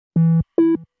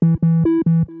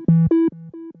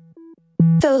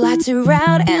The lights are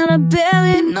out and I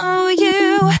barely know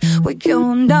you. We're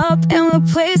going up and the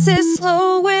place is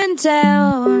slowing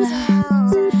down.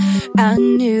 I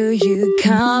knew you'd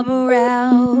come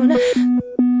around.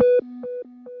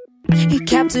 You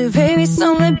captivate me,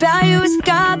 something about you has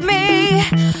got me.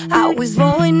 I was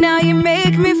lonely, now you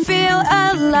make me feel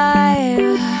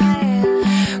alive.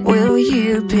 Will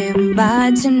you be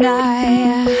mine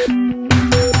tonight?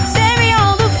 Take me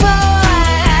on the floor.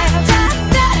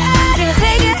 Can't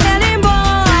take it anymore.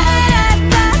 I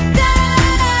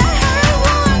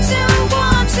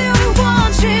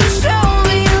want you, show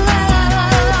me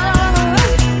love.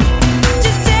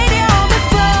 Just take me on the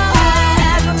floor.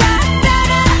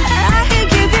 I can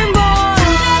give you more.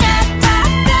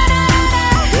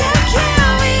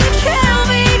 You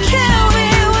kill me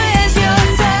with your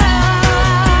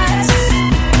touch.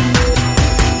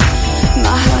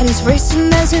 My heart is racing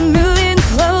as you're moving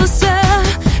closer.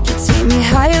 You take me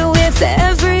higher with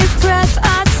every breath I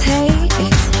take.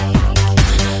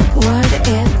 Would it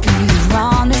be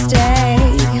wrong to stay?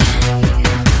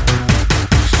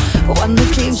 One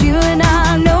look at you and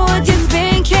I know what you're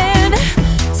thinking.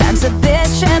 Time's a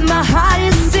bitch and my heart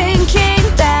is sinking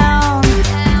down.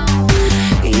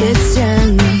 You turn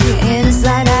me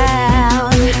inside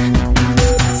out.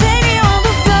 Take me on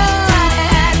the floor.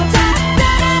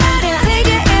 Can't take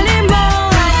it anymore.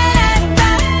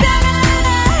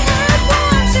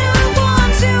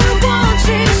 Want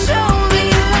you, show me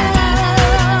love.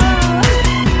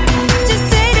 Just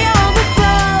take me on the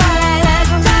floor.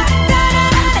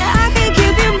 I can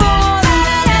give you more.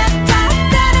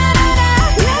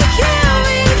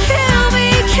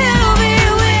 You kill me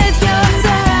with your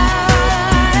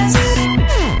touch.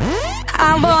 I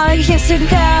wanna kiss it